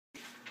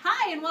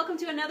Hi, and welcome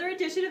to another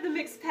edition of the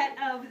Mixed Pet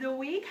of the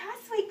Week. Hi,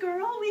 sweet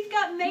girl. We've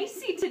got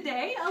Macy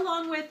today,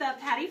 along with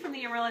Patty from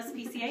the Amarillo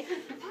SPCA.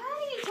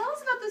 Patty, tell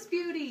us about this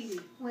beauty.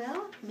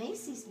 Well,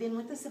 Macy's been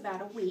with us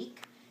about a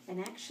week, and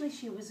actually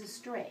she was a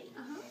stray.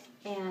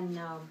 And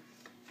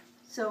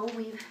so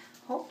we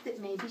hoped that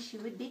maybe she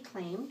would be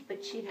claimed,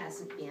 but she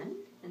hasn't been.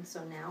 And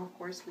so now, of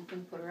course, we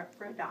can put her up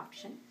for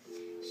adoption.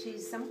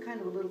 She's some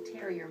kind of a little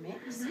terrier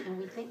mix, and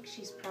we think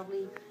she's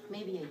probably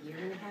maybe a year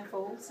and a half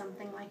old,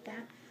 something like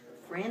that.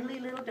 Friendly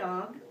little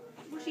dog.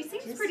 Well, she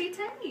seems pretty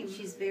tame.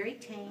 She's very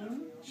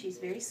tame. She's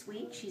very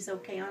sweet. She's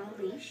okay on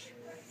a leash.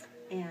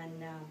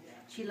 And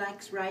she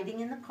likes riding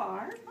in the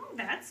car. Oh,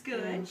 that's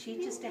good. And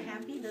she's just a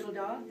happy little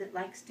dog that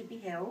likes to be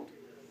held.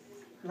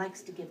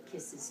 Likes to give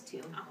kisses,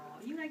 too.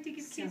 Oh, you like to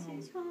give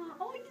kisses?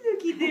 Oh,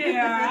 looky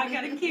there. I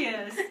got a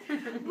kiss.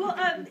 Well,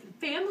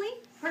 family?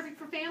 Perfect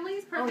for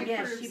families?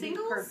 Perfect for she'd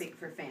singles? Be perfect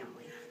for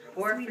family.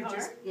 Or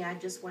Sweetheart. for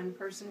just one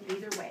person,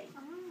 either way.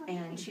 Oh,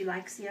 And she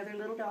likes the other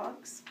little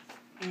dogs.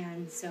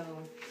 And so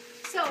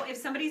if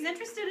somebody's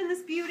interested in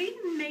this beauty,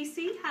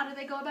 Macy, how do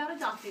they go about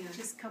adopting her?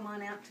 just come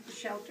on out to the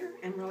shelter,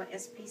 Amarillo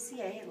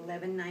SPCA at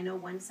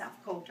 11901 South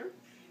Coulter,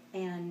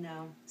 and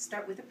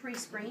start with a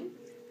pre-screen.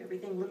 If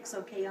everything looks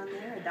okay on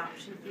there,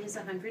 adoption fee is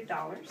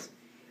 $100,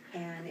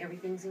 and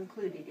everything's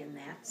included in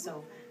that.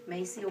 So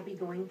Macy will be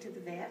going to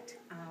the vet.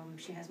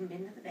 She hasn't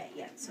been to the vet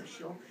yet, so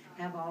she'll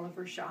have all of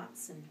her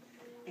shots,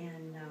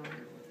 and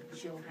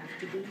she'll have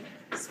to be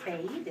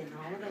spayed and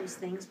all of those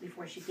things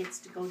before she gets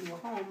to go to a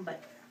home,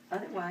 but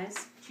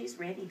otherwise, she's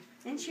ready.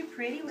 Isn't she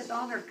pretty with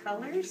all her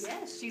colors?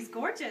 Yes, she's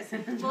gorgeous.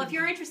 Well, if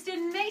you're interested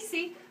in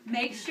Macy,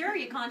 make sure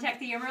you contact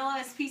the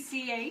Amarillo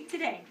SPCA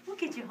today. We'll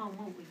get you home,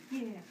 won't we?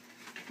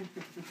 Yeah.